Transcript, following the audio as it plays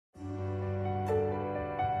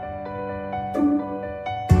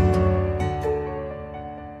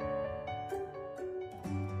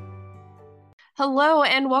Hello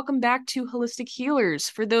and welcome back to Holistic Healers.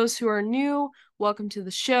 For those who are new, welcome to the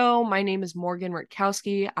show. My name is Morgan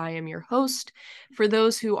Rutkowski. I am your host. For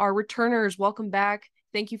those who are returners, welcome back.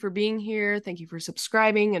 Thank you for being here. Thank you for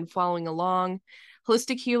subscribing and following along.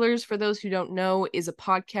 Holistic Healers, for those who don't know, is a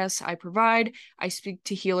podcast I provide. I speak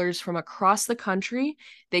to healers from across the country.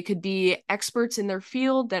 They could be experts in their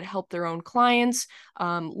field that help their own clients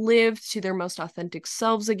live to their most authentic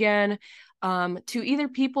selves again. To either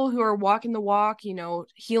people who are walking the walk,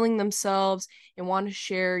 healing themselves and want to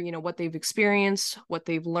share, what they've experienced, what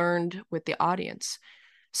they've learned with the audience.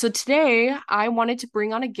 So today I wanted to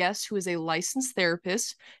bring on a guest who is a licensed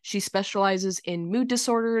therapist. She specializes in mood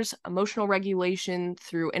disorders, emotional regulation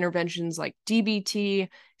through interventions like DBT,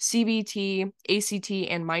 CBT, ACT,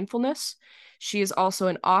 and mindfulness. She is also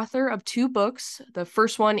an author of 2 books. The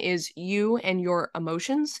first one is You and Your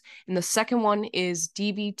Emotions, and the second one is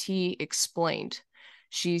DBT Explained.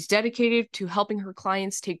 She's dedicated to helping her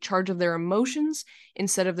clients take charge of their emotions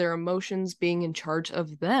instead of their emotions being in charge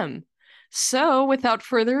of them. So, without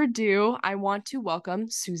further ado, I want to welcome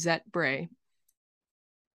Suzette Bray.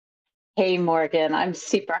 Hey, Morgan, I'm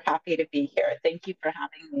super happy to be here. Thank you for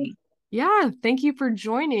having me. Yeah, thank you for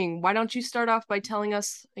joining. Why don't you start off by telling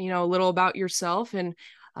us, a little about yourself and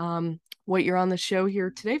what you're on the show here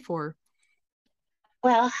today for?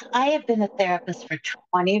 Well, I have been a therapist for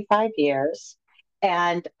 25 years.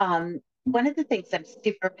 And one of the things I'm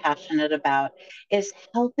super passionate about is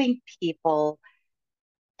helping people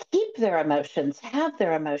keep their emotions, have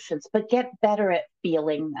their emotions, but get better at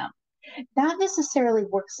feeling them. Not necessarily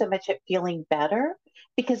work so much at feeling better,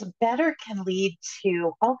 because better can lead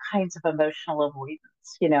to all kinds of emotional avoidance.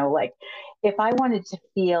 Like if I wanted to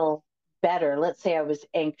feel better, let's say I was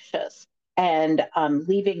anxious and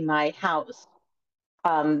leaving my house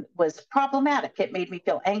was problematic. It made me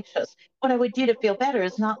feel anxious. What I would do to feel better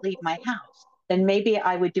is not leave my house. And maybe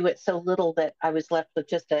I would do it so little that I was left with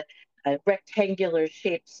just a rectangular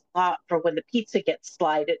shaped slot for when the pizza gets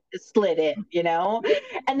slid in.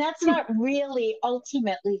 And that's not really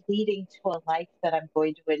ultimately leading to a life that I'm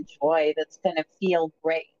going to enjoy, that's going to feel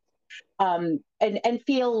great and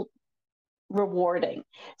feel rewarding.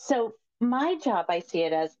 So my job, I see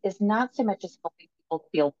it as, is not so much as helping people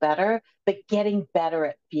feel better, but getting better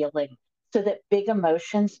at feeling, so that big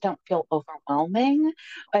emotions don't feel overwhelming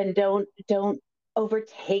and don't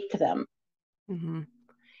overtake them. Mm-hmm.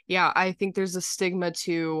 Yeah, I think there's a stigma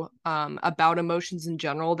too about emotions in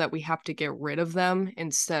general, that we have to get rid of them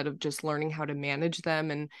instead of just learning how to manage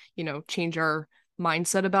them and, change our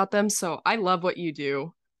mindset about them. So I love what you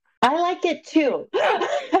do. I like it too.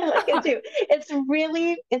 I like it too.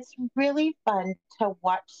 It's really fun to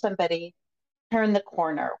watch somebody turn the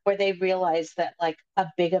corner where they realize that like a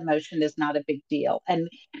big emotion is not a big deal, and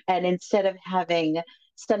instead of having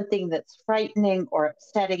something that's frightening or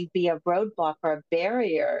upsetting be a roadblock or a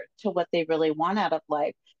barrier to what they really want out of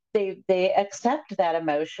life, they accept that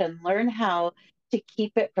emotion, learn how to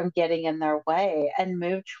keep it from getting in their way, and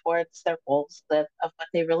move towards their goals of what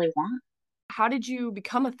they really want. How did you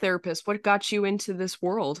become a therapist? What got you into this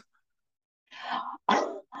world?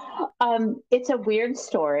 It's a weird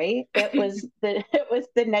story. It was the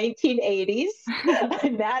 1980s.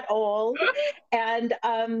 I'm that old, and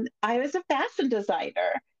I was a fashion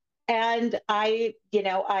designer. And I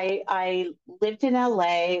lived in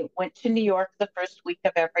LA, went to New York the first week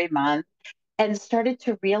of every month, and started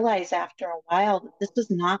to realize after a while that this was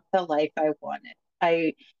not the life I wanted.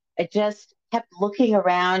 I just kept looking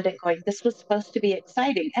around and going, this was supposed to be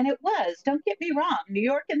exciting. And it was, don't get me wrong. New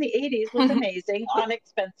York in the 80s was amazing on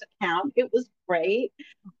expense account. It was great.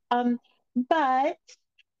 Um, but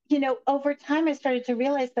over time, I started to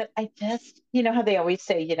realize that I just, how they always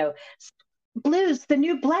say, blues, the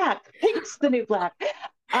new black, pink's the new black.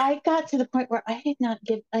 I got to the point where I did not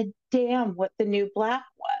give a damn what the new black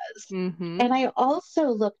was. Mm-hmm. And I also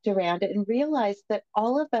looked around it and realized that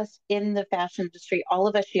all of us in the fashion industry, all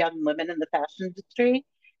of us young women in the fashion industry,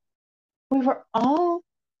 we were all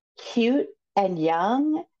cute and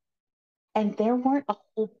young. And there weren't a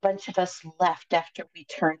whole bunch of us left after we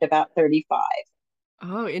turned about 35.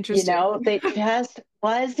 Oh, interesting. They just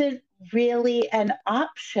wasn't really an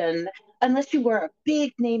option unless you were a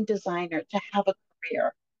big name designer to have a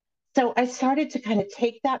career. So I started to kind of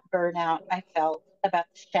take that burnout I felt about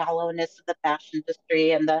the shallowness of the fashion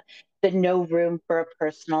industry and the no room for a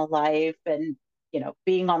personal life, and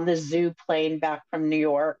being on the zoo plane back from New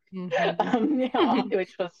York, Mm-hmm.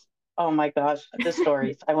 which was, oh my gosh, the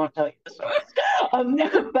stories. I won't tell you the stories. Um,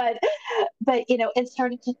 but but and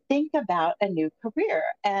started to think about a new career.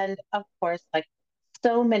 And of course, like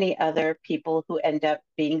so many other people who end up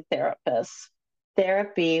being therapists,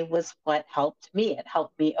 therapy was what helped me. It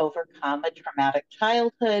helped me overcome a traumatic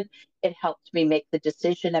childhood. It helped me make the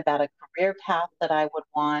decision about a career path that I would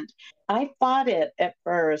want. I fought it at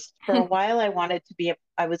first. For a while, I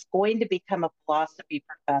was going to become a philosophy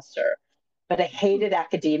professor, but I hated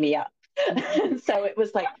academia. So it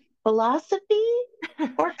was like philosophy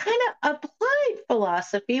or kind of applied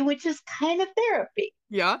philosophy, which is kind of therapy,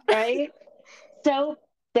 Yeah. right? So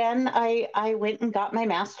then I went and got my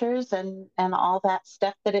master's and all that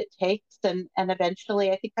stuff that it takes, and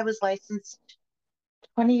eventually I think I was licensed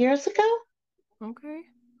 20 years ago. Okay.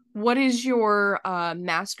 What is your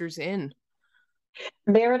master's in?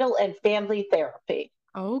 Marital and family therapy.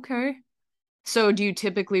 Okay. So do you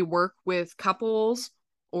typically work with couples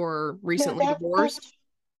or No, recently that's divorced? that's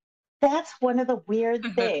that's one of the weird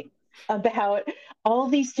things about all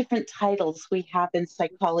these different titles we have in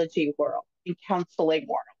psychology world, in counseling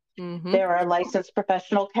world. Mm-hmm. There are licensed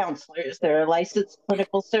professional counselors, there are licensed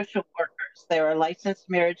clinical social workers, there are licensed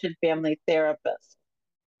marriage and family therapists.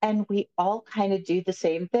 And we all kind of do the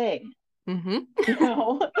same thing, Mm-hmm. you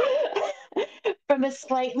know, from a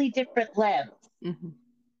slightly different lens. Mm-hmm.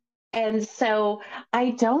 And so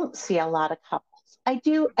I don't see a lot of couples. I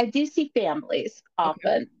do see families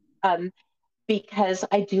Okay. often, because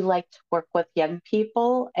I do like to work with young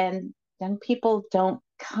people, and young people don't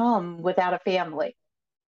come without a family.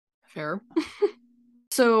 Fair.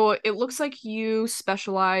 So it looks like you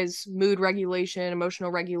specialize mood regulation,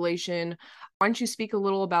 emotional regulation. Why don't you speak a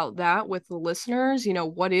little about that with the listeners?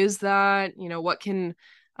 What is that?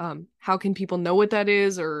 How can people know what that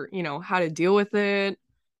is or, how to deal with it?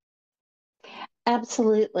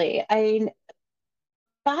 Absolutely.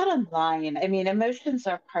 Bottom line, I mean, emotions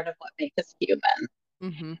are part of what make us human.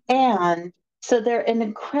 Mm-hmm. And so they're an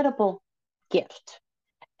incredible gift.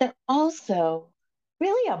 They're also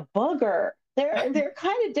really a booger. They're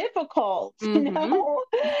kind of difficult,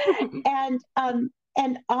 Mm-hmm.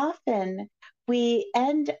 And often we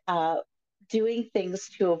end up doing things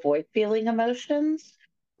to avoid feeling emotions,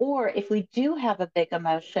 or if we do have a big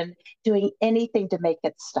emotion, doing anything to make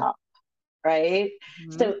it stop, right?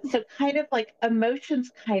 Mm-hmm. So kind of like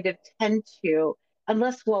emotions kind of tend to,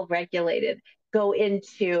 unless well regulated, go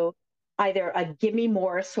into either a gimme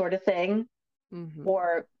more sort of thing, Mm-hmm.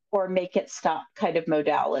 or make it stop kind of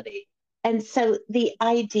modality. And so the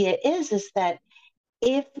idea is that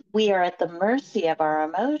if we are at the mercy of our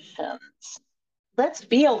emotions, let's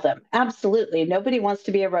feel them. Absolutely. Nobody wants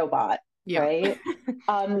to be a robot, Yeah. right?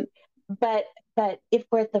 Um, but if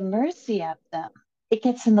we're at the mercy of them, it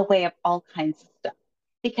gets in the way of all kinds of stuff.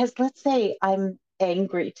 Because let's say I'm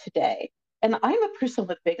angry today, and I'm a person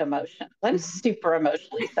with big emotions. I'm Mm-hmm. super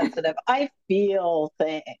emotionally sensitive. I feel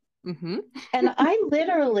things. Mm-hmm. And I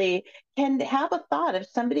literally can have a thought if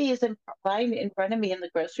somebody is in line in front of me in the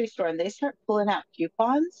grocery store and they start pulling out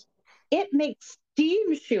coupons, it makes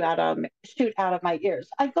steam shoot out of my ears.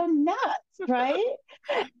 I go nuts, right?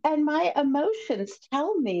 And my emotions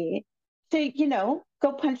tell me to,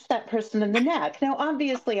 go punch that person in the neck. Now,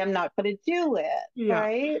 obviously, I'm not going to do it, Yeah.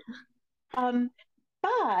 right? Um,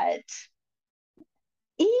 but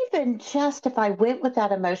even just if I went with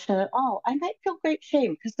that emotion at all, I might feel great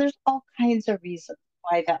shame because there's all kinds of reasons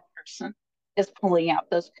why that person is pulling out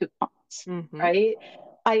those coupons, Mm-hmm. right?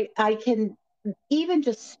 I can, even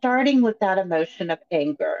just starting with that emotion of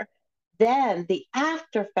anger, then the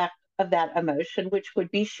after effect of that emotion, which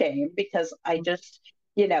would be shame, because I just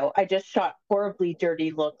shot horribly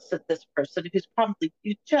dirty looks at this person who's probably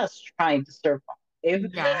just trying to survive,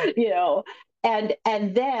 Yeah. you know, and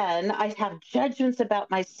then I have judgments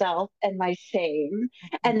about myself and my shame,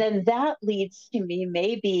 and Mm-hmm. then that leads to me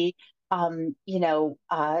maybe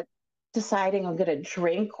deciding I'm going to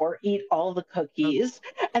drink or eat all the Oh. cookies,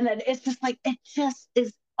 and then it's just like it just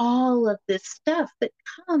is all of this stuff that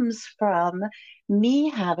comes from me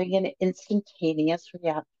having an instantaneous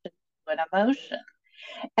reaction to an emotion.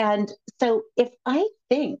 And so if I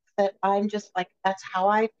think that I'm just like, that's how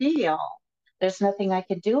I feel, there's nothing I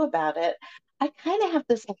can do about it, I kind of have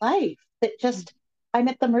this life that just, I'm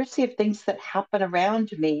at the mercy of things that happen around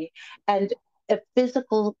me, and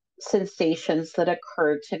physical sensations that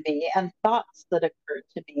occur to me and thoughts that occur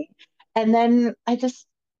to me. And then I just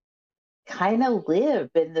kind of live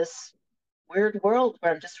in this weird world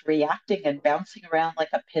where I'm just reacting and bouncing around like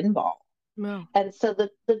a pinball. No. And so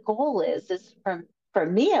the goal is for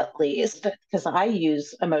me at least, because I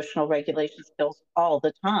use emotional regulation skills all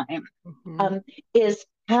the time, Mm-hmm. um, is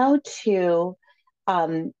how to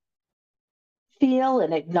um, feel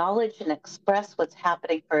and acknowledge and express what's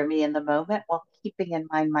happening for me in the moment while keeping in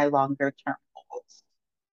mind my longer term goals.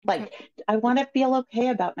 Okay. Like, I want to feel okay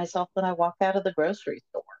about myself when I walk out of the grocery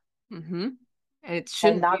store Mm-hmm. And it and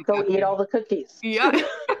shouldn't be not go that eat all big. the cookies. Yeah.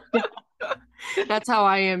 That's how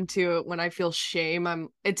I am too. When I feel shame,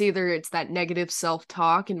 it's either it's that negative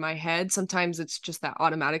self-talk in my head. Sometimes it's just that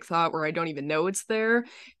automatic thought where I don't even know it's there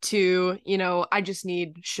to, I just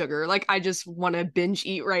need sugar. Like I just want to binge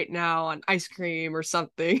eat right now on ice cream or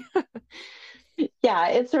something. Yeah,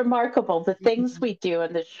 it's remarkable the things Mhm. we do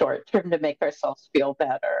in the short term to make ourselves feel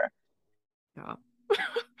better. Yeah.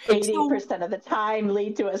 So 80% of the time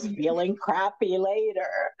lead to us feeling crappy later.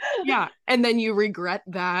 yeah, and then you regret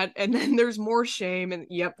that, and then there's more shame, and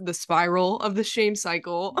yep, the spiral of the shame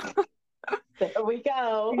cycle. There we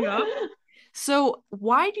go. Yep. So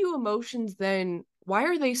why do emotions then, why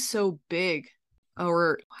are they so big?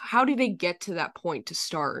 Or how do they get to that point to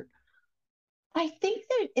start? I think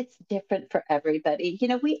that it's different for everybody.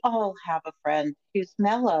 We all have a friend who's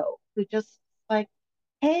mellow, who just like,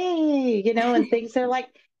 hey, and things they're like,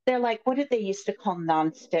 what did they used to call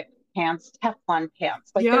nonstick pants, Teflon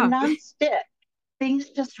pants? Like they're Yeah. nonstick. Things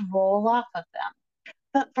just roll off of them.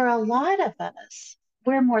 But for a lot of us,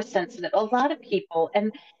 we're more sensitive. A lot of people,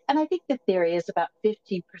 and I think the theory is about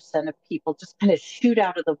 15% of people just kind of shoot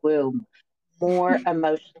out of the womb more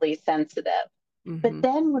emotionally sensitive. But Hmm.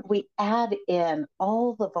 then when we add in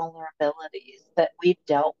all the vulnerabilities that we've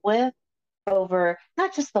dealt with over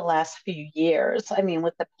not just the last few years, I mean,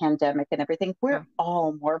 with the pandemic and everything, Yeah. we're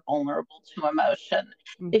all more vulnerable to emotion.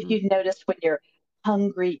 If Hmm. you've noticed when you're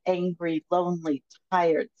hungry, angry, lonely,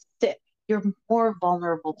 tired, sick, you're more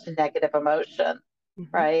vulnerable to negative emotion, Hmm.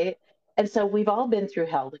 right? And so we've all been through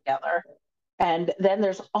hell together. And then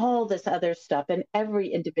there's all this other stuff, and every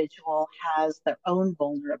individual has their own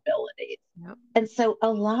vulnerabilities. Yep. And so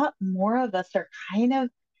a lot more of us are kind of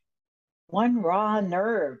one raw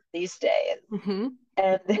nerve these days. Hmm.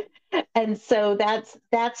 And and so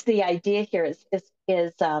that's the idea here is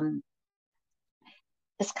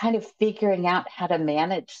kind of figuring out how to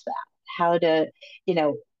manage that, how to, you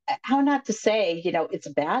know, how not to say, it's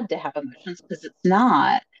bad to have emotions because it's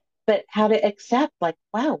not, but how to accept like,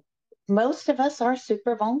 wow, most of us are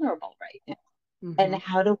super vulnerable right now. And Hmm.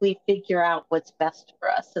 how do we figure out what's best for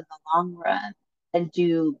us in the long run and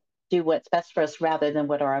do what's best for us rather than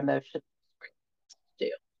what our emotions do.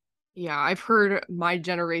 Yeah, I've heard my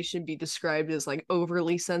generation be described as like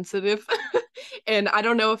overly sensitive. And I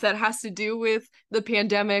don't know if that has to do with the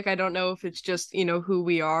pandemic. I don't know if it's just, who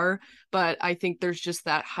we are, but I think there's just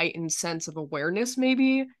that heightened sense of awareness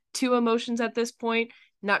maybe to emotions at this point.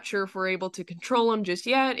 Not sure if we're able to control them just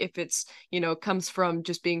yet, if it's, comes from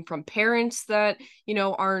just being from parents that,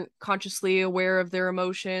 aren't consciously aware of their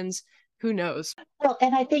emotions. Who knows? Well,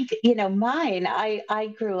 and I think, mine,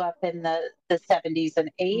 I grew up in the 70s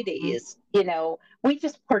and Mhm. 80s, we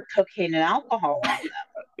just poured cocaine and alcohol on them,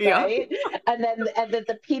 Yeah. right? And then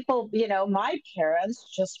the people, my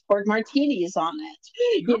parents just poured martinis on it.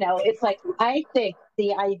 It's like I think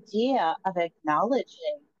the idea of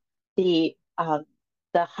acknowledging the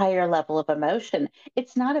the higher level of emotion,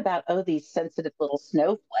 it's not about, oh, these sensitive little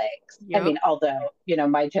snowflakes. I Yep. mean, although,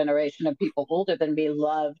 my generation of people older than me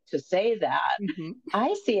love to say that, Hmm.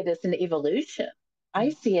 I see it as an evolution. I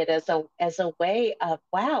see it as a way of,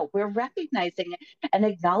 wow, we're recognizing and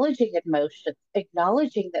acknowledging emotions,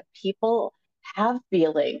 acknowledging that people have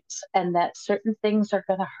feelings and that certain things are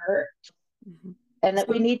going to hurt Hmm. and that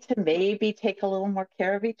we So need to maybe take a little more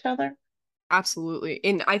care of each other. absolutely.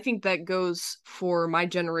 And I think that goes for my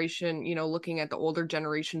generation, looking at the older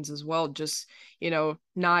generations as well, just,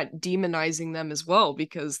 not demonizing them as well,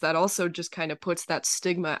 because that also just kind of puts that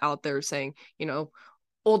stigma out there saying,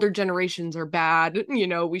 older generations are bad,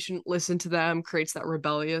 we shouldn't listen to them, creates that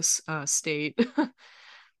rebellious state.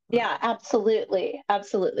 Yeah, absolutely,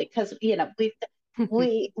 absolutely. Because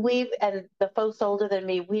we've and the folks older than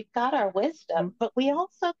me, we've got our wisdom, but we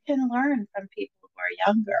also can learn from people who are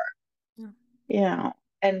younger. Yeah. You know,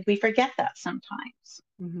 and we forget that sometimes.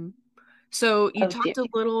 Hmm. So you Oh dear. talked a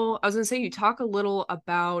little, I was gonna say you talk a little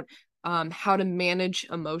about how to manage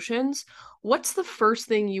emotions. What's the first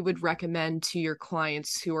thing you would recommend to your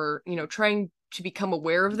clients who are, trying to become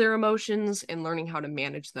aware of their emotions and learning how to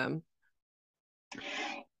manage them?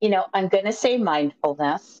 I'm going to say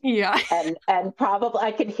mindfulness, Yeah. and probably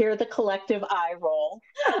I can hear the collective eye roll,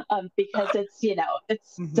 because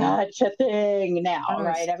it's Hmm. such a thing now,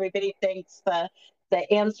 right? Yes. Everybody thinks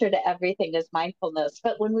the answer to everything is mindfulness,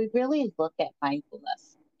 but when we really look at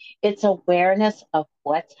mindfulness, it's awareness of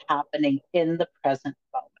what's happening in the present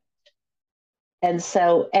moment, and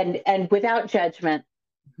so and without judgment,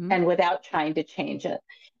 and without trying to change it.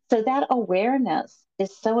 So that awareness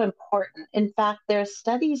is so important. In fact, there are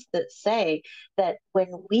studies that say that when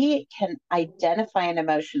we can identify an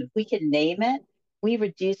emotion, if we can name it, we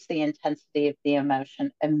reduce the intensity of the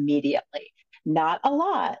emotion immediately. Not a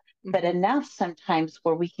lot, but enough sometimes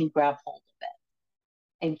where we can grab hold of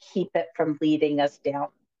it and keep it from leading us down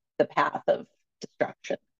the path of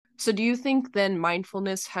destruction. So do you think then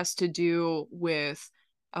mindfulness has to do with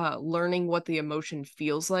learning what the emotion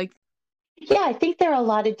feels like? Yeah, I think there are a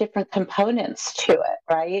lot of different components to it,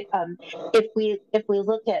 right? If we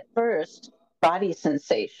look at first body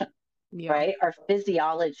sensation, Yeah. right, our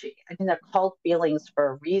physiology. I mean, they're called feelings for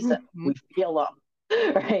a reason. We feel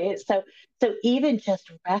them, right? So even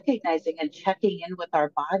just recognizing and checking in with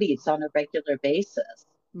our bodies on a regular basis,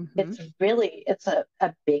 it's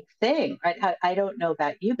a big thing, right? I don't know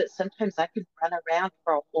about you, but sometimes I can run around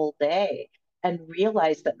for a whole day and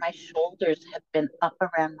realize that my shoulders have been up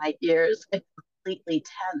around my ears and completely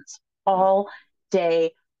tense all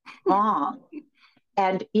day long.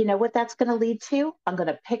 And you know what that's going to lead to? I'm going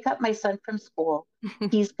to pick up my son from school.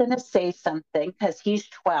 He's going to say something because he's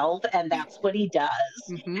 12 and that's what he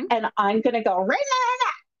does. And I'm going to go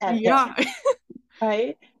at Yeah. him,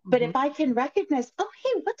 right? But if I can recognize, oh,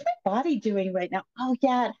 hey, what's my body doing right now? Oh,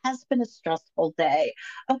 yeah, it has been a stressful day.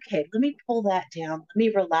 Okay, let me pull that down. Let me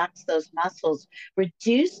relax those muscles,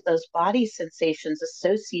 reduce those body sensations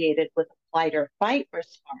associated with a flight or fight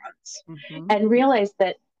response, and realize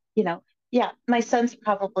that, you know, yeah, my son's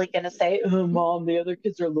probably going to say, oh, Mom, the other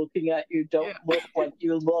kids are looking at you. Don't look like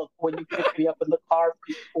you look when you pick me up in the car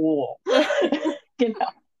from school. you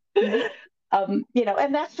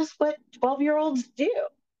and that's just what 12-year-olds do.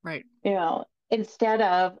 Right. Instead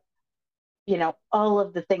of, all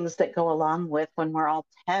of the things that go along with when we're all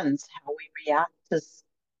tens, how we react to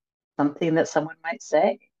something that someone might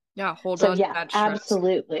say. Yeah, hold So on to yeah, that stress.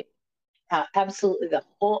 absolutely. Absolutely.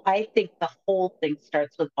 I think the whole thing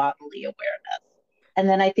starts with bodily awareness. And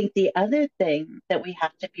then I think the other thing that we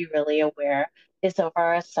have to be really aware is of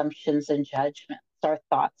our assumptions and judgments, our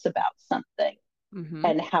thoughts about something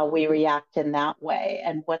and how we react in that way,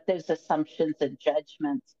 and what those assumptions and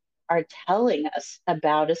judgments are telling us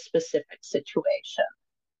about a specific situation.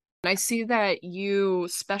 I see that you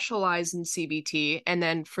specialize in CBT. And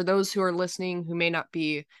then for those who are listening who may not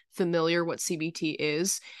be familiar what CBT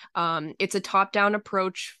is, it's a top-down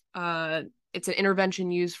approach. It's an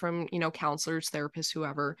intervention used from, counselors, therapists,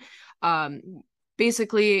 whoever.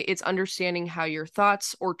 Basically, it's understanding how your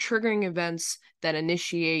thoughts or triggering events that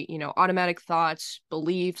initiate, automatic thoughts,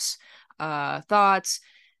 beliefs, thoughts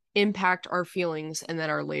impact our feelings and then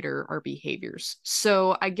our behaviors.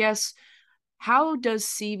 So I guess how does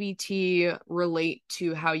CBT relate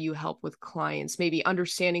to how you help with clients? Maybe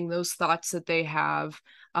understanding those thoughts that they have,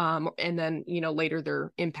 and then, later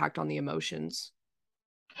their impact on the emotions.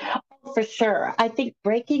 For sure. I think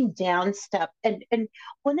breaking down stuff, and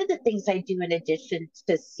one of the things I do in addition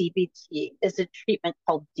to CBT is a treatment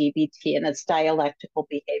called DBT, and it's dialectical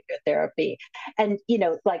behavior therapy. And,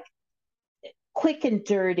 like quick and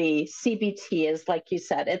dirty, CBT is, like you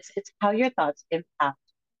said, it's how your thoughts impact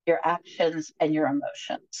your actions and your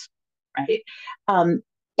emotions, right?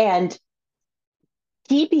 And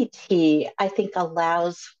DBT, I think,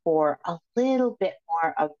 allows for a little bit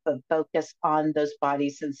more of a focus on those body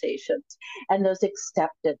sensations and those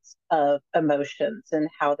acceptance of emotions and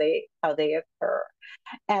how they occur.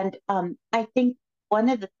 And I think one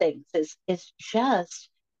of the things is just,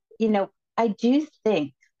 I do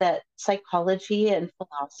think that psychology and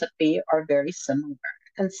philosophy are very similar,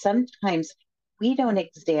 and sometimes we don't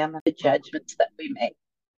examine the judgments that we make.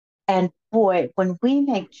 And boy, when we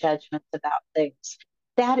make judgments about things,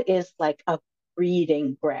 that is like a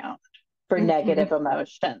breeding ground for negative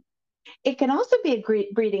emotion. It can also be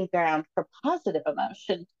a breeding ground for positive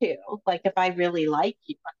emotion too. Like if I really like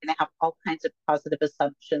you, I'm going to have all kinds of positive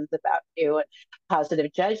assumptions about you and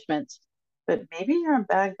positive judgments, but maybe you're a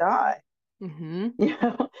bad guy. You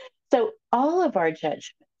know? So all of our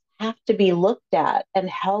judgments have to be looked at and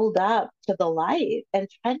held up to the light and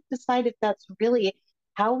try to decide if that's really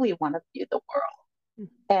how we want to view the world.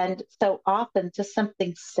 And so often, just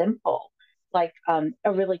something simple, like a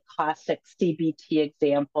really classic CBT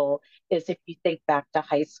example is if you think back to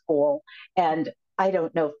high school, and I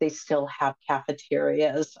don't know if they still have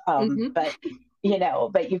cafeterias, but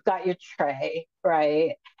you've got your tray,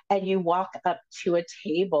 right? And you walk up to a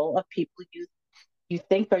table of people you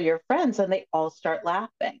think are your friends, and they all start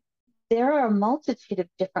laughing. There are a multitude of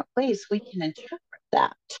different ways we can interpret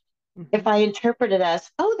that. If I interpret it as,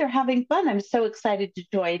 oh, they're having fun, I'm so excited to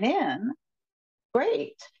join in,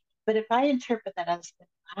 great. But if I interpret that as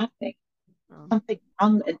laughing, something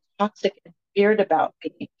wrong and toxic and weird about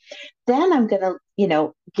me. Then I'm going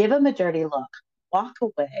to, give them a dirty look, walk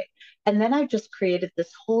away. And then I've just created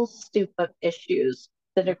this whole stoop of issues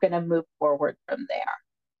that are going to move forward from there.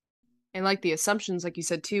 And like the assumptions, like you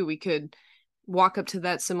said too, we could walk up to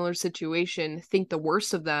that similar situation, think the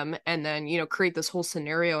worst of them, and then, create this whole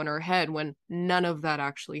scenario in our head when none of that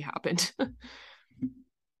actually happened.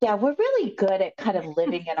 Yeah, we're really good at kind of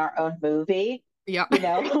living in our own movie, Yeah.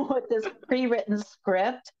 with this pre-written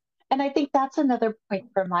script. And I think that's another point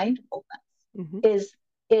for mindfulness Mm-hmm. is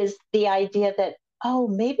is the idea that, oh,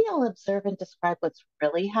 maybe I'll observe and describe what's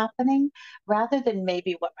really happening rather than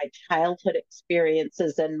maybe what my childhood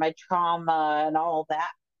experiences and my trauma and all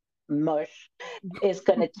that mush is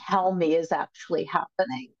going to tell me is actually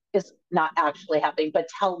happening, is not actually happening, but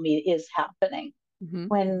tell me is happening. Mm-hmm.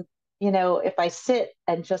 When, if I sit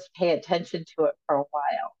and just pay attention to it for a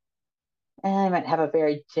while, I might have a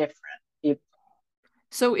very different view.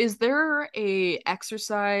 So is there a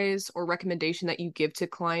exercise or recommendation that you give to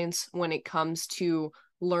clients when it comes to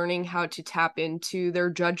learning how to tap into their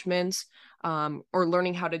judgments, or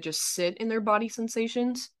learning how to just sit in their body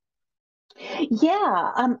sensations?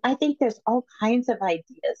 Yeah, I think there's all kinds of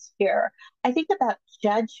ideas here. I think about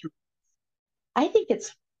judgment. I think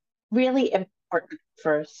it's really important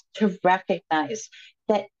first to recognize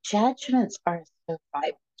that judgments are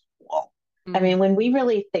survival tool. I Mm-hmm. mean, when we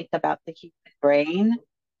really think about the human brain,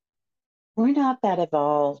 we're not that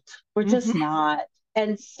evolved. We're just Mm-hmm. not.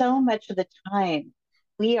 And so much of the time,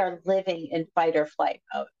 we are living in fight or flight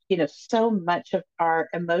mode. So much of our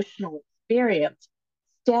emotional experience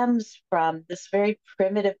stems from this very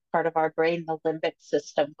primitive part of our brain, the limbic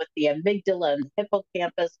system, with the amygdala and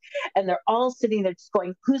hippocampus. And they're all sitting there just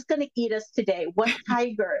going, who's going to eat us today? What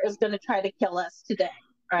tiger is going to try to kill us today?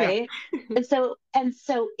 Yeah. Right. And so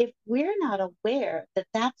if we're not aware that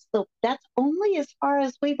that's only as far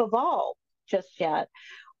as we've evolved just yet,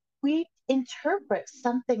 we interpret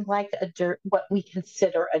something like what we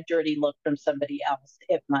consider a dirty look from somebody else.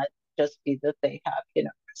 It might just be that they have,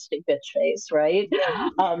 rusty bitch face, right?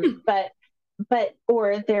 But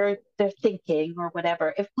or they're thinking or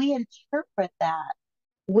whatever. If we interpret that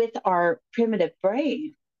with our primitive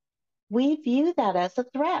brain, we view that as a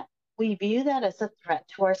threat. We view that as a threat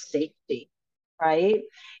to our safety, right?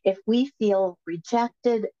 If we feel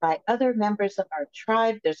rejected by other members of our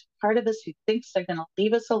tribe, there's a part of us who thinks they're going to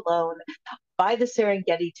leave us alone by the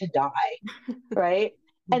Serengeti to die, right?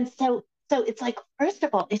 And so it's like, first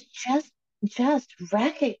of all, it's just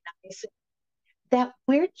recognize that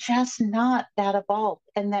we're just not that evolved,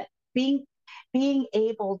 and that being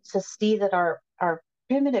able to see that our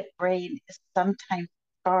primitive brain is sometimes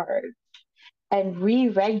charged and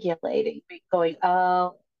re-regulating, going,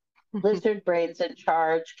 oh, lizard brain's in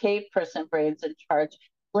charge, cave person brain's in charge.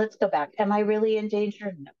 Let's go back. Am I really in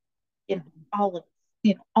danger? No. All of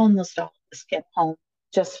almost all of us get home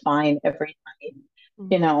just fine every night.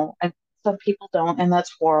 And some people don't, and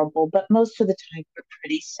that's horrible. But most of the time, we're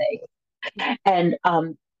pretty safe. And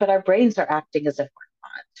but our brains are acting as if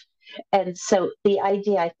we're not. And so the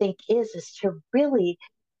idea, I think, is to really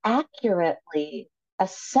accurately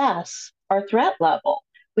assess our threat level,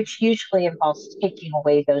 which usually involves taking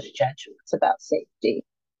away those judgments about safety.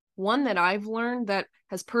 One that I've learned that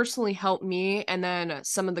has personally helped me, and then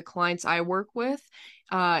some of the clients I work with,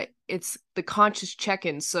 it's the conscious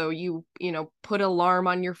check-in. So put alarm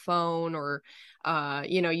on your phone, or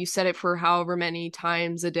you set it for however many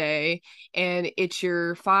times a day, and it's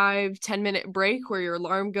your 5-10 minute break where your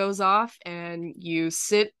alarm goes off, and you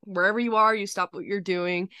sit wherever you are, you stop what you're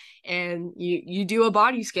doing, and you do a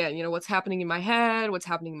body scan. What's happening in my head, what's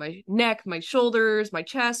happening in my neck, my shoulders, my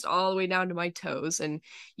chest, all the way down to my toes, and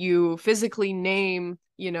you physically name,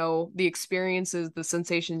 the experiences, the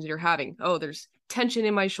sensations you're having. Oh, there's tension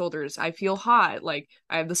in my shoulders. I feel hot. Like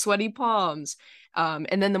I have the sweaty palms.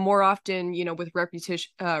 And then the more often, with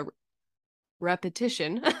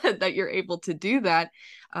repetition that you're able to do that,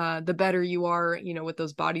 the better you are, with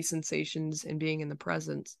those body sensations and being in the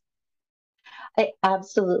presence. I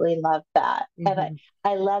absolutely love that. And I, Mm-hmm.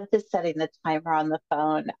 I love the setting the timer on the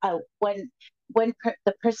phone.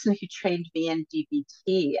 The person who trained me in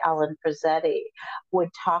DBT, Alan Frazzetti, would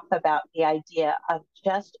talk about the idea of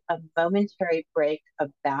just a momentary break of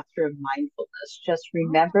bathroom mindfulness, just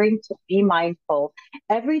remembering to be mindful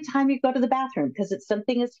every time you go to the bathroom, because it's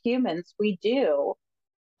something as humans we do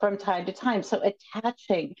from time to time. So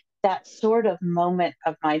attaching that sort of moment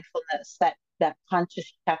of mindfulness, that conscious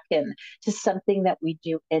check-in to something that we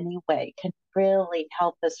do anyway, can really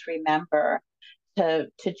help us remember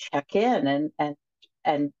to check in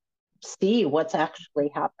and see what's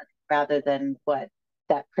actually happening rather than what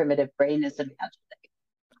that primitive brain is imagining.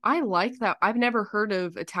 I like that. I've never heard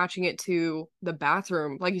of attaching it to the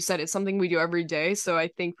bathroom. Like you said, it's something we do every day. So I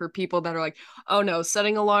think for people that are like, oh no,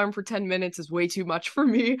 setting alarm for 10 minutes is way too much for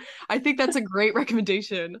me, I think that's a great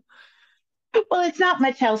recommendation. Well, it's not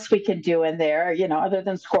much else we can do in there, other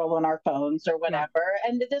than scroll on our phones or Yeah. whatever.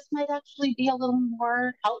 And this might actually be a little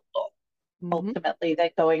more helpful Hmm. ultimately than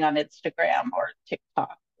going on Instagram or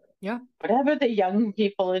TikTok, Yeah. whatever the young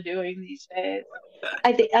people are doing these days.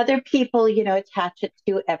 I think other people, attach it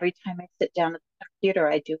to every time I sit down at the computer,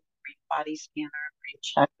 I do a brief body scanner, a brief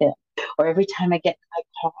check in, or every time I get in my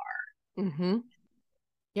car. Hmm.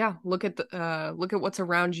 Yeah. Look at what's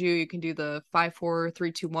around you. You can do the 5, 4,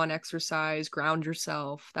 3, 2, 1 exercise, ground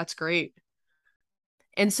yourself. That's great.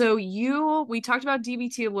 And so we talked about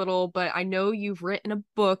DBT a little, but I know you've written a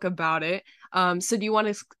book about it. So do you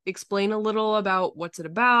want to explain a little about what's it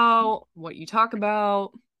about, what you talk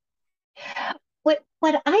about?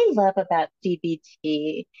 What I love about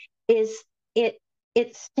DBT is it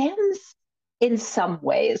it stems in some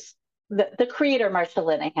ways. The creator, Marsha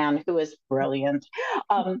Linehan, who is brilliant,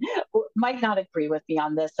 um, might not agree with me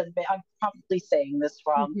on this, and I'm probably saying this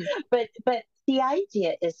wrong. Mhm. But the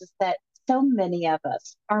idea is that so many of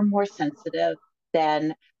us are more sensitive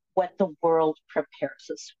than what the world prepares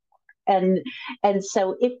us for, and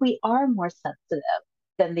so if we are more sensitive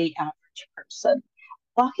than the average person,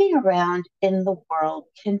 walking around in the world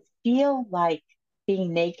can feel like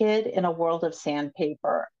being naked in a world of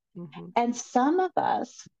sandpaper. Mhm. And some of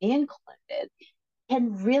us, me included,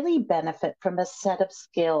 can really benefit from a set of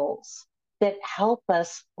skills that help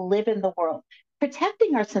us live in the world,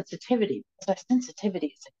 protecting our sensitivity, because our sensitivity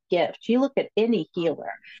is a gift. You look at any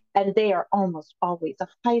healer, and they are almost always a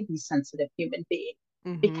highly sensitive human being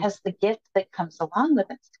Mhm. because the gift that comes along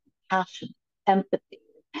with it is compassion, empathy,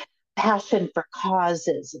 passion for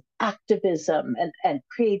causes, activism, and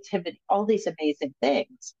creativity, all these amazing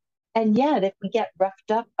things. And yet, if we get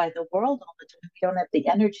roughed up by the world all the time, we don't have the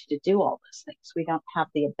energy to do all those things. We don't have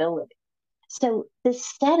the ability. So, this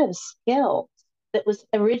set of skills that was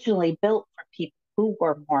originally built for people who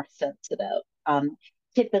were more sensitive,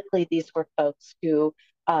 typically these were folks who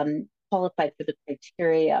qualified for the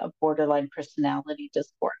criteria of borderline personality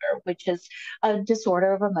disorder, which is a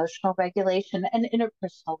disorder of emotional regulation and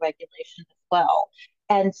interpersonal regulation as well.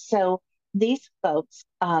 And so these folks,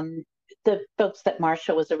 the folks that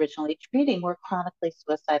Marsha was originally treating, were chronically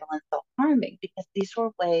suicidal and self harming because these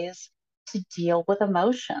were ways to deal with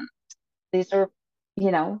emotion. These are,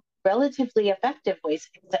 relatively effective ways,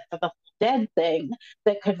 except for the whole dead thing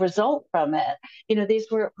that could result from it.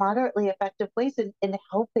 These were moderately effective ways in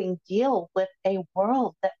helping deal with a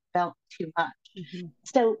world that felt too much. Mhm.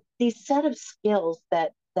 So these set of skills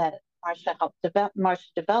that Marsha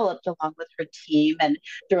developed along with her team, and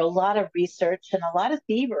through a lot of research and a lot of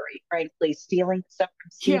thievery, frankly, stealing stuff from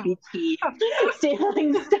Yeah. CBT,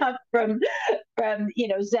 stealing stuff from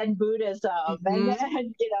Zen Buddhism, and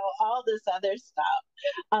Mhm. all this other stuff,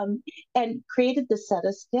 and created the set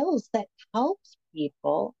of skills that helps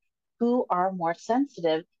people who are more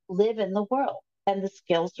sensitive live in the world. And the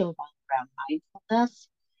skills revolve around mindfulness,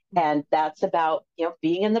 and that's about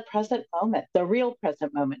being in the present moment, the real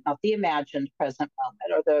present moment, not the imagined present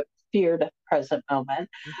moment or the feared present moment,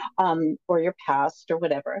 or your past or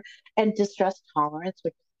whatever. And distress tolerance,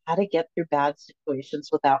 which is how to get through bad situations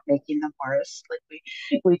without making them worse. Like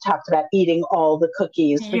we talked about eating all the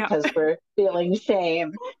cookies Yeah. because we're feeling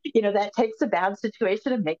shame. That takes a bad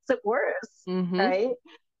situation and makes it worse, Hmm. right?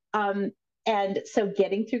 Um, and so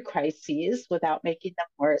getting through crises without making them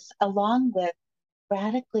worse, along with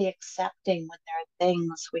radically accepting when there are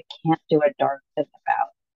things we can't do a darn thing about.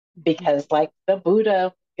 Because, like the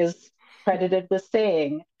Buddha is credited with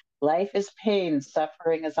saying, life is pain,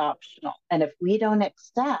 suffering is optional. And if we don't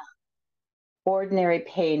accept ordinary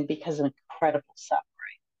pain because of incredible suffering,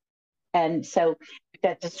 and so we've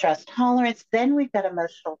got distress tolerance, then we've got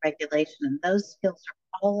emotional regulation. And those skills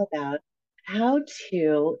are all about how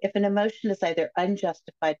to, if an emotion is either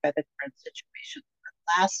unjustified by the current situation,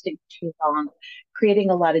 or lasting too long, creating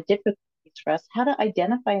a lot of difficulties for us, how to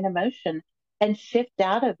identify an emotion and shift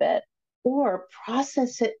out of it or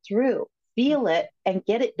process it through, feel it, and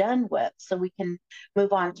get it done with so we can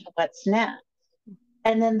move on to what's next.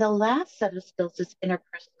 And then the last set of skills is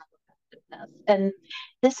interpersonal effectiveness. And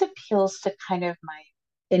this appeals to kind of my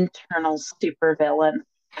internal supervillain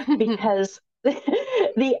because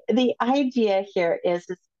the idea here is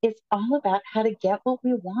it's all about how to get what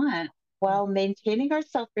we want while maintaining our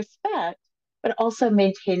self-respect, but also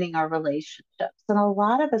maintaining our relationships. And a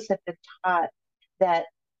lot of us have been taught that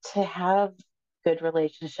to have good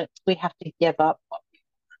relationships, we have to give up what we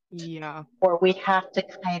want. Yeah. or we have to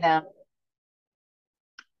kind of,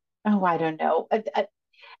 oh, I don't know,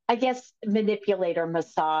 I guess manipulate or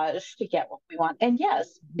massage to get what we want. And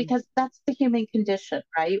yes, Mhm. because that's the human condition,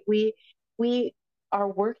 right? We are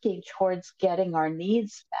working towards getting our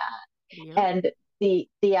needs met. Yep. And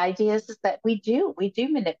the idea is that we do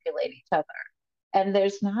manipulate each other. And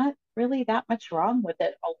there's not really that much wrong with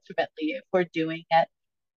it ultimately if we're doing it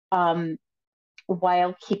um,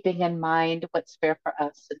 while keeping in mind what's fair for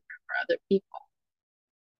us and fair for other people.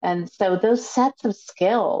 And so those sets of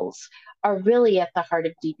skills are really at the heart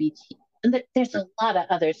of DBT. And there's a lot of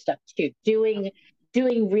other stuff too. Doing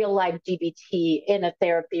real life DBT in a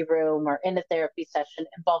therapy room or in a therapy session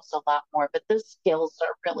involves a lot more, but those skills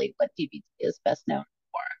are really what DBT is best known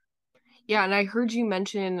for. Yeah, and I heard you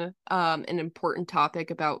mention an important topic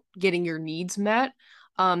about getting your needs met.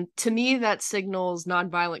 To me, that signals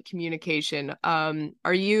nonviolent communication. I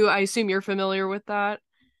assume you're familiar with that?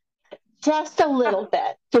 Just a little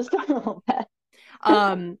bit, just a little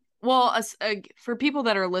bit. Well, for people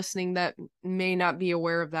that are listening that may not be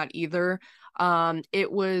aware of that either,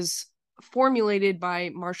 it was formulated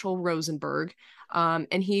by Marshall Rosenberg,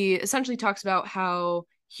 and he essentially talks about how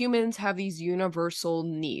humans have these universal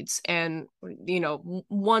needs, and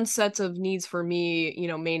one set of needs for me,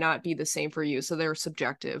 may not be the same for you, so they're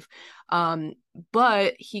subjective. Um,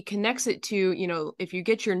 but he connects it to, if you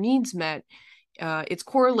get your needs met, it's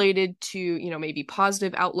correlated to maybe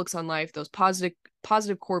positive outlooks on life, those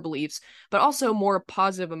positive core beliefs, but also more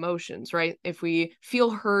positive emotions, right? If we feel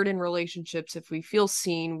heard in relationships, if we feel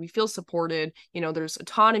seen, we feel supported, there's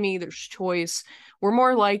autonomy, there's choice, we're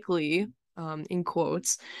more likely, in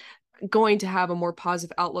quotes, going to have a more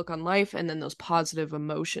positive outlook on life and then those positive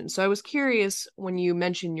emotions. So I was curious when you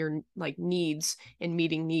mentioned your like needs and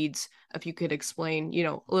meeting needs, if you could explain,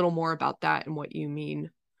 a little more about that and what you mean.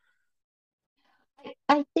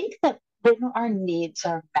 I think that when our needs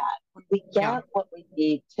are met, when we Yeah. get what we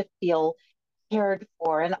need to feel cared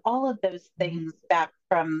for, and all of those Mhm. things back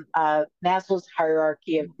from Maslow's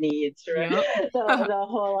hierarchy of needs, Yep. right? The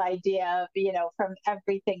whole idea of, from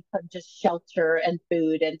everything from just shelter and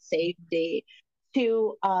food and safety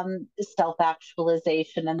to self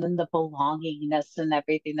actualization and then the belongingness and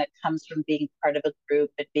everything that comes from being part of a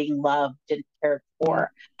group and being loved and cared Mhm.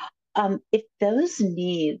 for. If those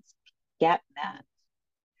needs get met,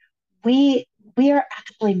 we are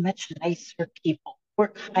actually much nicer people. We're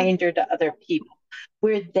kinder to other people.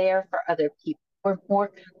 We're there for other people. We're more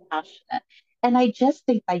compassionate. And I just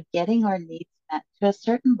think by getting our needs met to a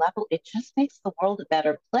certain level, it just makes the world a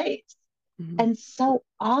better place. Mhm. And so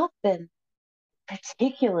often,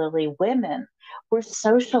 particularly women, we're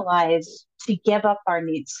socialized to give up our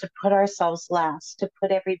needs, to put ourselves last, to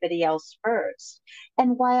put everybody else first.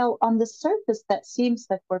 And while on the surface that seems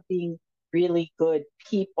like we're being really good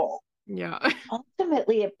people, Yeah.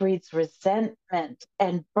 ultimately it breeds resentment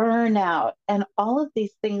and burnout and all of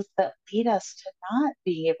these things that lead us to not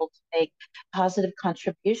being able to make positive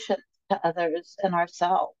contributions to others and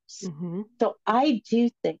ourselves. Hmm. So I do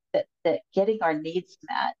think that getting our needs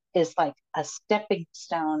met is like a stepping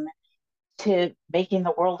stone to making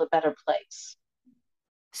the world a better place.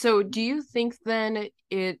 So do you think then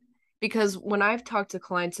because when I've talked to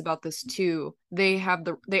clients about this too, they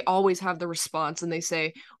always have the response and they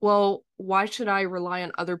say, "Well, why should I rely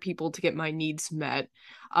on other people to get my needs met?"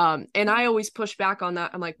 And I always push back on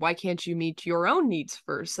that. I'm like, "Why can't you meet your own needs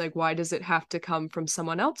first? Like, why does it have to come from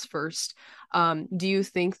someone else first?" Do you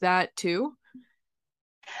think that too?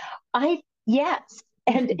 I Yes.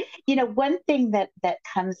 And one thing that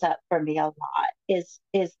comes up for me a lot is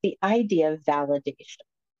the idea of validation.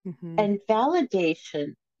 Hmm. And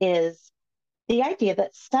validation is the idea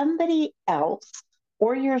that somebody else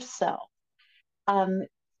or yourself um,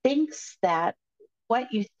 thinks that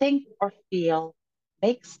what you think or feel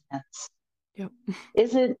makes sense, Yep.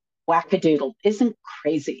 isn't wackadoodle, isn't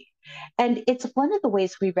crazy. And it's one of the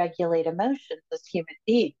ways we regulate emotions as human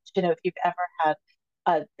beings. If you've ever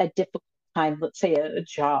had a difficult time, let's say a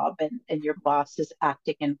job, and your boss is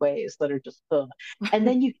acting in ways that are just, ugh. And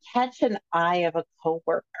then you catch an eye of a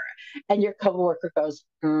coworker, and your coworker goes,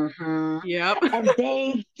 mm-hmm, Yep. and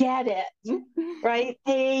they get it, right?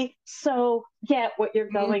 They so get what you're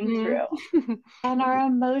going Hmm. through. And our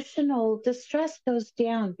emotional distress goes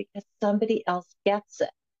down because somebody else gets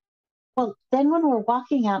it. Well, then when we're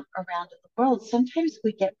walking out around in the world, sometimes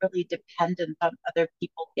we get really dependent on other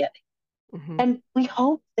people getting. Hmm. And we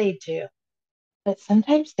hope they do, but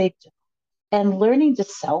sometimes they do. And learning to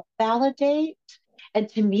self validate and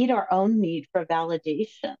to meet our own need for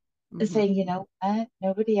validation and Hmm. saying, you know what,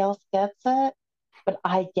 nobody else gets it, but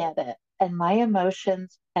I get it. And my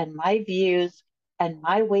emotions and my views and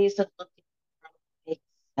my ways of looking make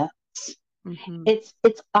sense. Mm-hmm. It's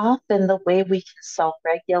often the way we can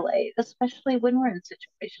self-regulate, especially when we're in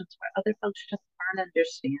situations where other folks just aren't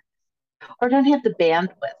understanding or don't have the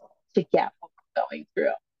bandwidth to get what we're going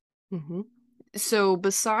through. Mm-hmm. So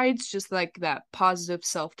besides just like that positive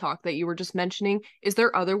self-talk that you were just mentioning, is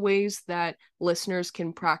there other ways that listeners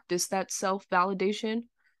can practice that self-validation?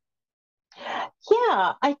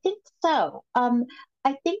 Yeah, I think so.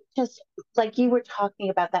 I think just like you were talking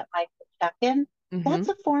about that mindful check-in, Mm-hmm. that's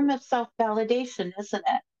a form of self-validation, isn't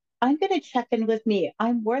it? I'm going to check in with me.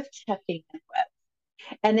 I'm worth checking in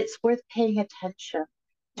with, and it's worth paying attention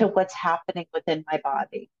to what's happening within my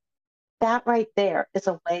body. That right there is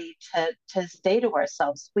a way to say to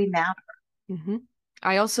ourselves, we matter. Mm-hmm.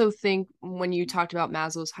 I also think when you talked about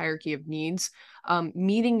Maslow's hierarchy of needs,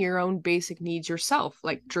 meeting your own basic needs yourself,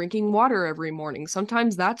 like drinking water every morning,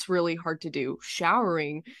 sometimes that's really hard to do.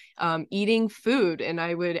 Showering, eating food, and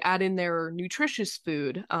I would add in there nutritious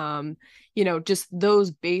food, just those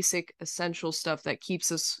basic essential stuff that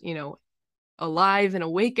keeps us, alive and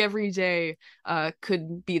awake every day,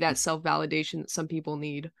 could be that self-validation that some people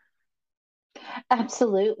need.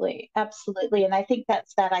 Absolutely, absolutely. And I think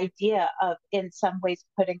that's that idea of in some ways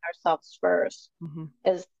putting ourselves first Mm-hmm.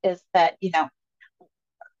 is that,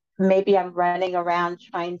 maybe I'm running around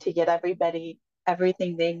trying to get everybody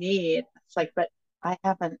everything they need. It's like, but I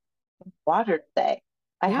haven't watered today.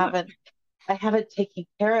 I Yeah. haven't I haven't taken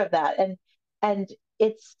care of that. And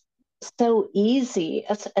it's so easy,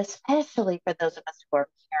 especially for those of us who are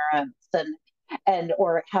parents and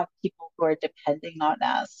or have people who are depending on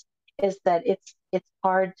us, is that it's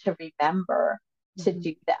hard to remember to Mm-hmm.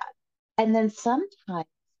 do that. And then sometimes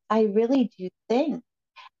I really do think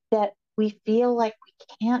that we feel like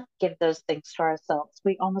we can't give those things to ourselves.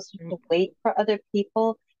 We almost have to wait for other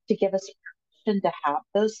people to give us permission to have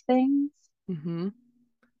those things. Mm-hmm.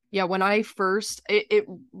 Yeah, when I first, it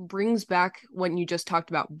brings back when you just talked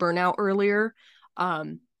about burnout earlier.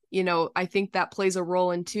 Um, I think that plays a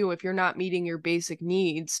role in too. If you're not meeting your basic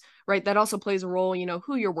needs, right, that also plays a role,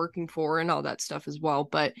 who you're working for and all that stuff as well.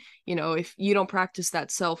 But, if you don't practice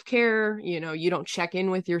that self-care, you don't check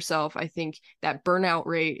in with yourself, I think that burnout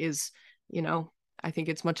rate is, I think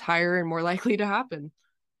it's much higher and more likely to happen.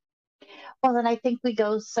 Well, and I think we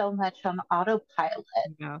go so much on autopilot.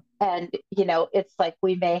 Yeah. And, it's like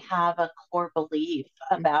we may have a core belief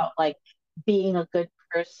Mhm. about like being a good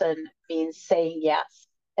person means saying yes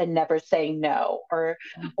and never saying no,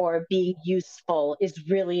 or being useful is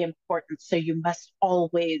really important. So you must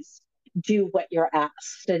always do what you're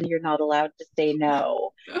asked and you're not allowed to say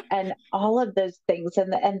no. And all of those things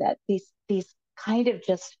and that these kind of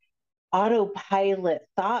just autopilot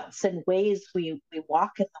thoughts and ways we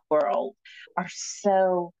walk in the world are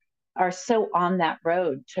so on that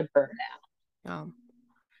road to burnout. Um,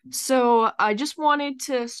 So I just wanted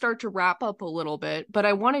to start to wrap up a little bit, but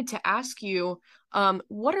I wanted to ask you,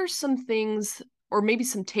 what are some things or maybe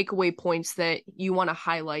some takeaway points that you want to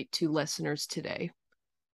highlight to listeners today?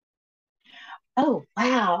 Oh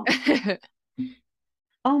wow.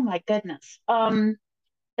 Oh my goodness.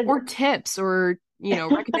 Or tips or,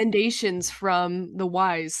 recommendations from the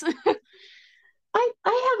wise.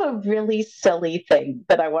 I have a really silly thing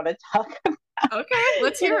that I want to talk about. Okay,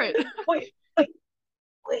 let's you hear know, it. wait, wait,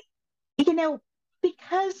 wait. You know,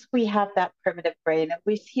 because we have that primitive brain and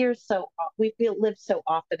we feel live so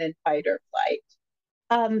often in fight or flight.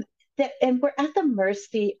 Um, and we're at the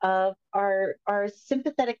mercy of our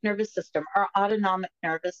sympathetic nervous system, our autonomic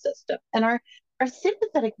nervous system, and our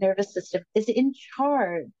sympathetic nervous system is in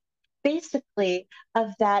charge, basically,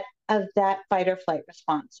 of that fight or flight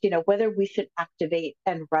response. Whether we should activate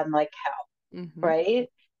and run like hell, Hmm. right?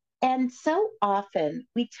 And so often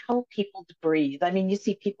we tell people to breathe. I mean, you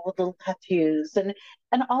see people with little tattoos and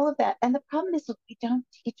all of that. And the problem is that we don't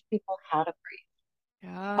teach people how to breathe.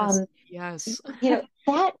 Yes, yes.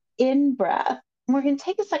 That in breath, we're going to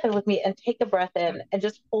take a second with me and take a breath in and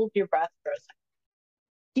just hold your breath for a second.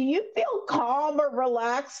 Do you feel calm or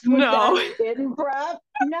relaxed with No. that in breath?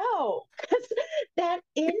 No, because that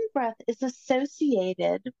in breath is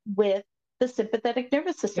associated with the sympathetic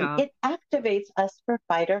nervous system. Yeah. It activates us for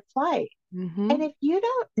fight or flight. And Hmm. if you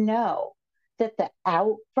don't know that the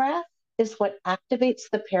out breath is what activates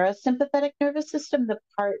the parasympathetic nervous system, the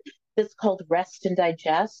part that's called rest and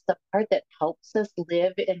digest, the part that helps us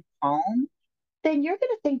live in calm, then you're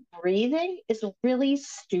going to think breathing is really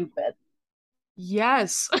stupid.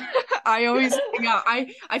 Yes. I always, yeah,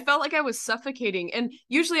 I felt like I was suffocating. And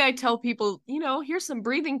usually I tell people, here's some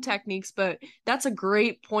breathing techniques, but that's a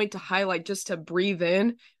great point to highlight just to breathe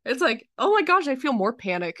in. It's like, oh my gosh, I feel more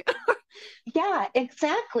panic. Yeah,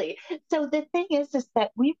 exactly. So the thing is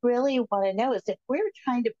that we really want to know is if we're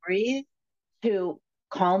trying to breathe to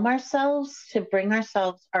calm ourselves, to bring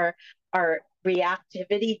ourselves our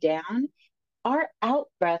reactivity down, our out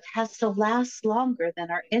breath has to last longer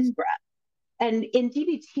than our in breath. And in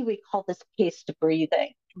DBT, we call this paced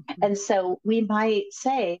breathing. Mhm. And so we might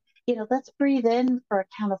say, let's breathe in for a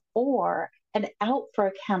count of 4 and out for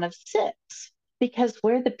a count of 6, because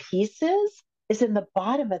where the peace is in the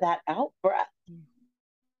bottom of that out breath.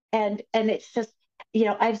 And it's just,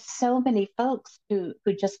 I have so many folks who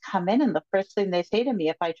just come in, and the first thing they say to me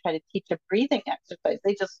if I try to teach a breathing exercise,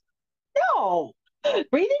 they just, no,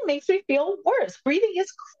 breathing makes me feel worse. Breathing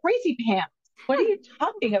is crazy pants. What are you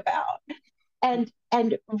talking about? And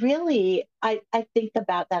really, I think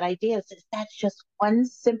about that idea is that's just one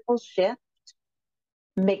simple shift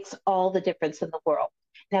makes all the difference in the world.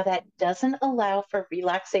 Now, that doesn't allow for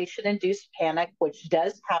relaxation induced panic, which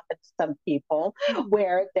does happen to some people, Mhm.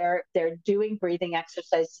 where they're doing breathing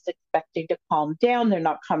exercises expecting to calm down. They're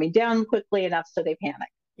not calming down quickly enough, so they panic.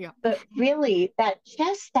 Yeah. But really, that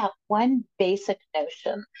one basic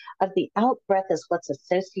notion of the out breath is what's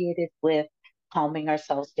associated with calming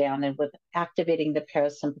ourselves down and with activating the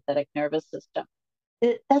parasympathetic nervous system.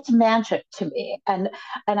 That's magic to me, and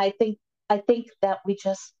I think that we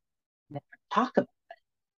just never talk about.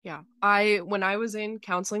 Yeah. When I was in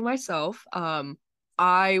counseling myself,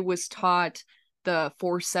 I was taught the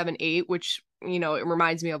 4-7-8, which, it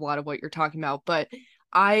reminds me of a lot of what you're talking about, but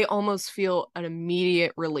I almost feel an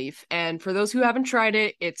immediate relief. And for those who haven't tried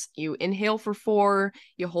it, it's you inhale for 4,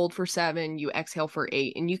 you hold for 7, you exhale for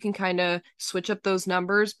 8, and you can kind of switch up those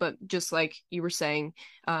numbers, but just like you were saying,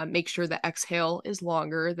 make sure the exhale is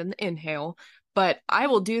longer than the inhale. But I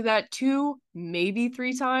will do that 2, maybe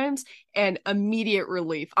 3 times and immediate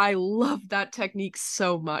relief. I love that technique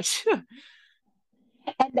so much. And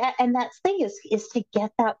that thing is to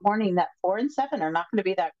get that warning that 4 and 7 are not going to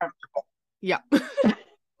be that comfortable. Yeah.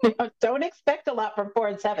 Don't expect a lot from 4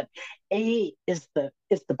 and 7. 8 is the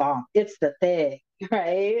bomb. It's the thing,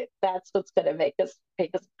 right? That's what's going to make us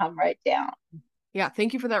come right down. Yeah,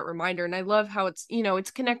 thank you for that reminder. And I love how it's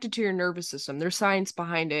connected to your nervous system. There's science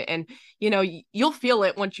behind it. And, you'll feel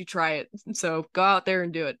it once you try it. So go out there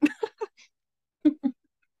and do it.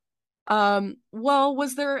 Well,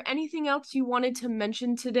 was there anything else you wanted to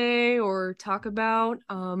mention today or talk about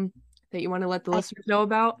that you want to let the I, listeners know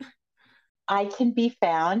about? I can be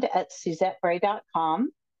found at SuzetteBray.com.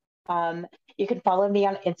 Um, you can follow me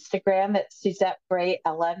on Instagram at Suzette Bray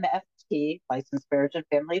LMFT, licensed marriage and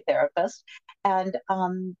family therapist, and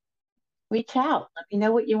reach out. Let me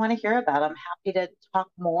know what you want to hear about. I'm happy to talk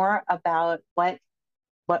more about what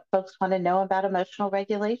folks want to know about emotional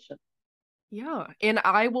regulation. Yeah, and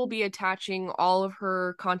I will be attaching all of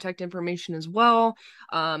her contact information as well.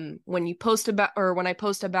 When you post about or when I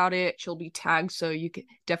post about it, she'll be tagged, so you can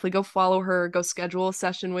definitely go follow her, go schedule a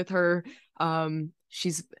session with her.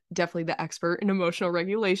 She's definitely the expert in emotional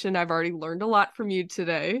regulation. I've already learned a lot from you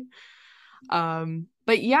today.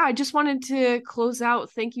 But yeah, I just wanted to close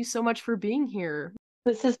out. Thank you so much for being here.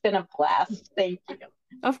 This has been a blast. Thank you.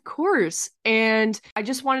 Of course. And I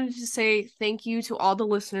just wanted to say thank you to all the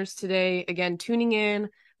listeners today. Again, tuning in,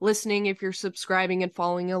 listening. If you're subscribing and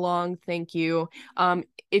following along, thank you.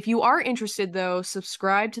 If you are interested, though,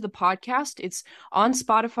 subscribe to the podcast. It's on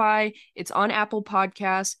Spotify, it's on Apple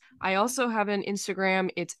Podcasts. I also have an Instagram.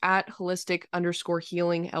 It's at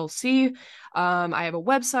holistic_healing LC. I have a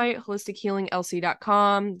website,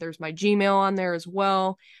 holistichealinglc.com. There's my Gmail on there as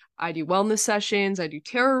well. I do wellness sessions, I do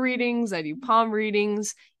tarot readings, I do palm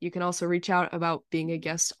readings. You can also reach out about being a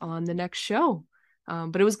guest on the next show.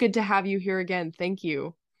 But it was good to have you here again. Thank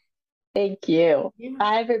you. Thank you. Yeah.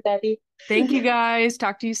 Bye, everybody. Thank you guys.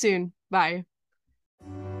 Talk to you soon. Bye.